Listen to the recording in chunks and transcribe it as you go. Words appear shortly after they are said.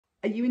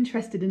Are you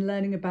interested in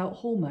learning about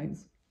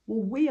hormones?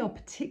 Well, we are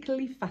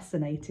particularly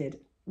fascinated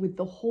with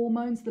the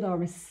hormones that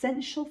are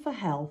essential for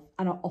health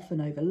and are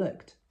often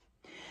overlooked.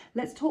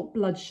 Let's talk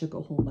blood sugar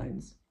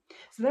hormones.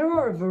 So there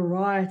are a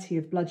variety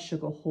of blood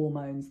sugar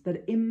hormones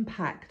that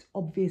impact,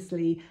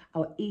 obviously,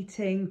 our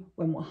eating,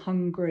 when we're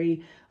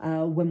hungry,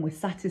 when we're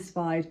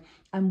satisfied,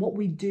 and what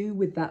we do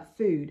with that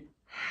food.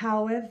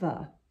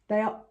 However,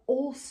 they are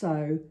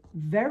also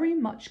very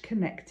much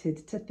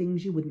connected to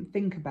things you wouldn't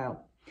think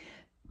about.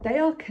 They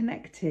are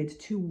connected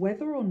to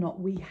whether or not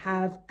we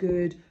have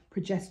good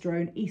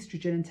progesterone,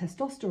 estrogen, and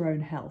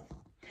testosterone health.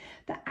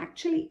 They're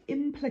actually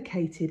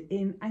implicated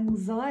in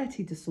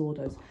anxiety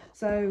disorders.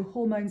 So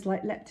hormones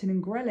like leptin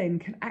and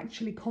ghrelin can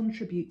actually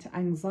contribute to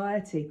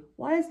anxiety.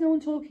 Why is no one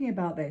talking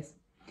about this?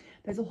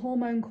 There's a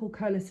hormone called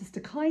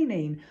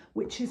cholecystokinin,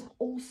 which is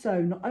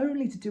also not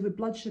only to do with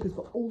blood sugars,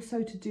 but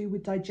also to do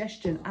with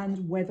digestion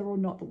and whether or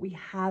not that we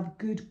have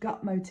good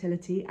gut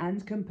motility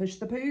and can push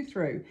the poo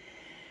through.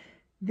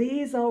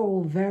 These are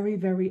all very,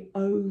 very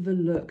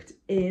overlooked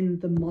in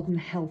the modern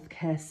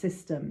healthcare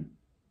system.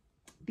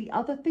 The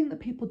other thing that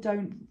people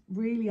don't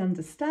really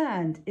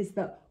understand is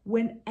that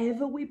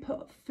whenever we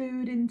put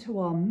food into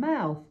our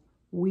mouth,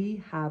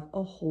 we have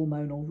a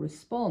hormonal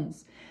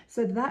response.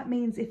 So that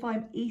means if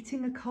I'm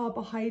eating a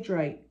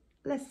carbohydrate,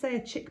 let's say a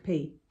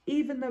chickpea,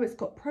 even though it's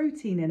got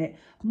protein in it,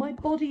 my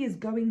body is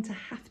going to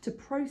have to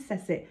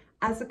process it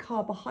as a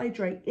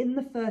carbohydrate in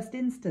the first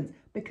instance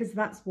because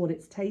that's what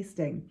it's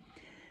tasting.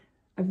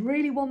 I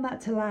really want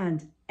that to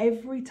land.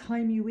 Every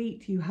time you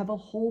eat, you have a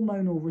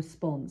hormonal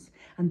response,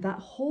 and that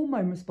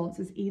hormone response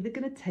is either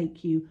going to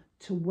take you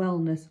to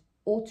wellness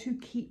or to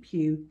keep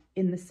you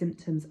in the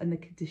symptoms and the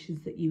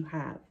conditions that you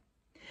have.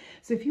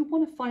 So if you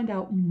want to find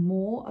out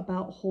more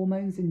about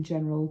hormones in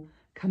general,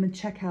 come and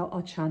check out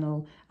our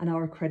channel and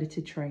our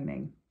accredited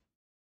training.